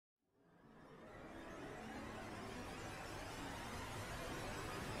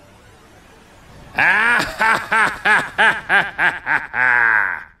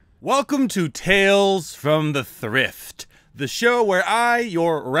Welcome to Tales from the Thrift, the show where I,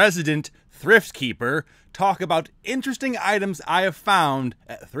 your resident thrift keeper, talk about interesting items I have found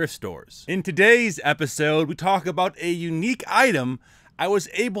at thrift stores. In today's episode, we talk about a unique item I was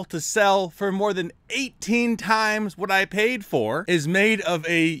able to sell for more than 18 times what I paid for, is made of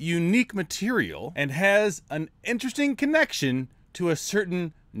a unique material, and has an interesting connection to a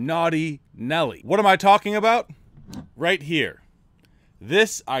certain naughty Nelly. What am I talking about? Right here.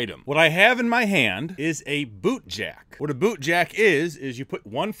 This item. What I have in my hand is a boot jack. What a boot jack is you put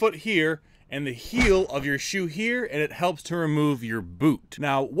one foot here and the heel of your shoe here, and it helps to remove your boot.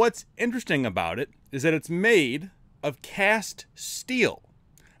 Now, what's interesting about it is that it's made of cast steel.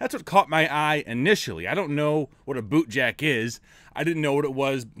 That's what caught my eye initially. I don't know what a boot jack is. I didn't know what it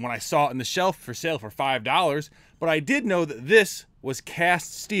was when I saw it on the shelf for sale for $5, but I did know that this was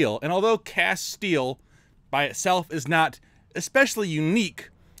cast steel. And although cast steel by itself is not especially unique,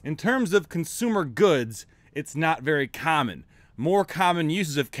 in terms of consumer goods, it's not very common. More common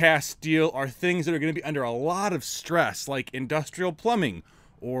uses of cast steel are things that are going to be under a lot of stress, like industrial plumbing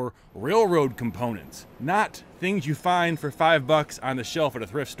or railroad components, not things you find for $5 on the shelf at a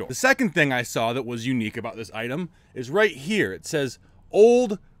thrift store. The second thing I saw that was unique about this item is right here. It says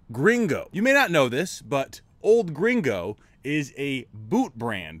Old Gringo. You may not know this, but Old Gringo is a boot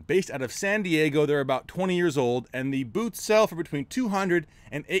brand based out of San Diego. They're about 20 years old, and the boots sell for between $200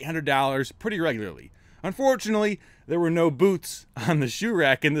 and $800 pretty regularly. Unfortunately, there were no boots on the shoe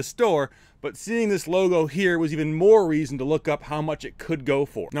rack in the store, but seeing this logo here was even more reason to look up how much it could go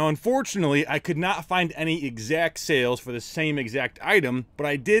for. Now, unfortunately, I could not find any exact sales for the same exact item, but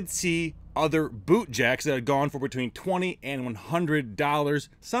I did see other boot jacks that had gone for between $20 and $100,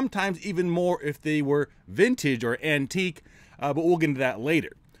 sometimes even more if they were vintage or antique, but we'll get into that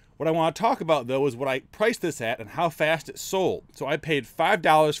later. What I want to talk about, though, is what I priced this at and how fast it sold. So I paid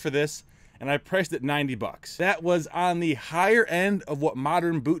 $5 for this, and I priced it $90. That was on the higher end of what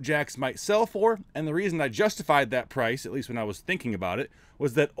modern boot jacks might sell for, and the reason I justified that price, at least when I was thinking about it,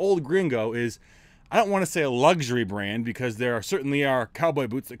 was that Old Gringo is, I don't want to say a luxury brand, because there certainly are cowboy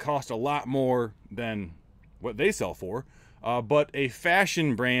boots that cost a lot more than what they sell for, but a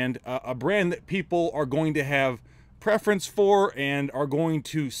fashion brand, a brand that people are going to have preference for and are going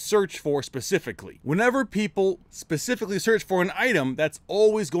to search for specifically. Whenever people specifically search for an item, that's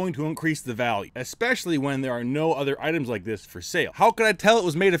always going to increase the value, especially when there are no other items like this for sale. How could I tell it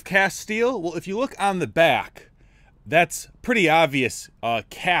was made of cast steel? Well, if you look on the back, that's pretty obvious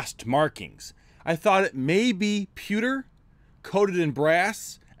cast markings. I thought it may be pewter coated in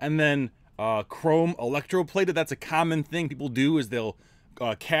brass and then chrome electroplated. That's a common thing people do, is they'll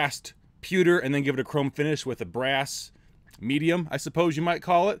cast pewter and then give it a chrome finish with a brass medium, I suppose you might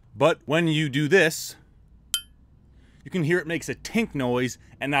call it. But when you do this, you can hear it makes a tink noise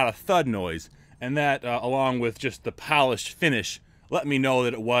and not a thud noise. And that, along with just the polished finish, let me know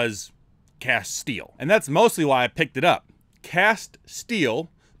that it was cast steel. And that's mostly why I picked it up. Cast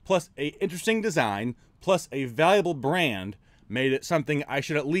steel plus a interesting design plus a valuable brand made it something I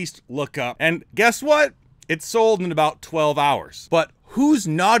should at least look up. And guess what? It sold in about 12 hours. But who's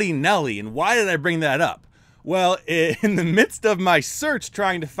Naughty Nelly, and why did I bring that up? Well, in the midst of my search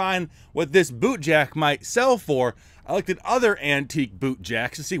trying to find what this boot jack might sell for, I looked at other antique boot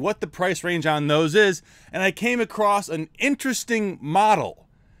jacks to see what the price range on those is, and I came across an interesting model.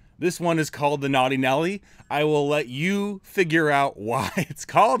 This one is called the Naughty Nelly. I will let you figure out why it's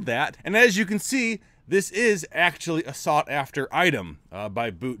called that. And as you can see, this is actually a sought-after item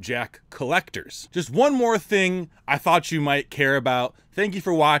by boot jack collectors. Just one more thing I thought you might care about. Thank you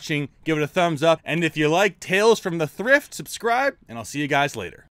for watching. Give it a thumbs up. And if you like Tales from the Thrift, subscribe, and I'll see you guys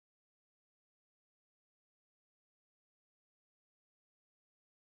later.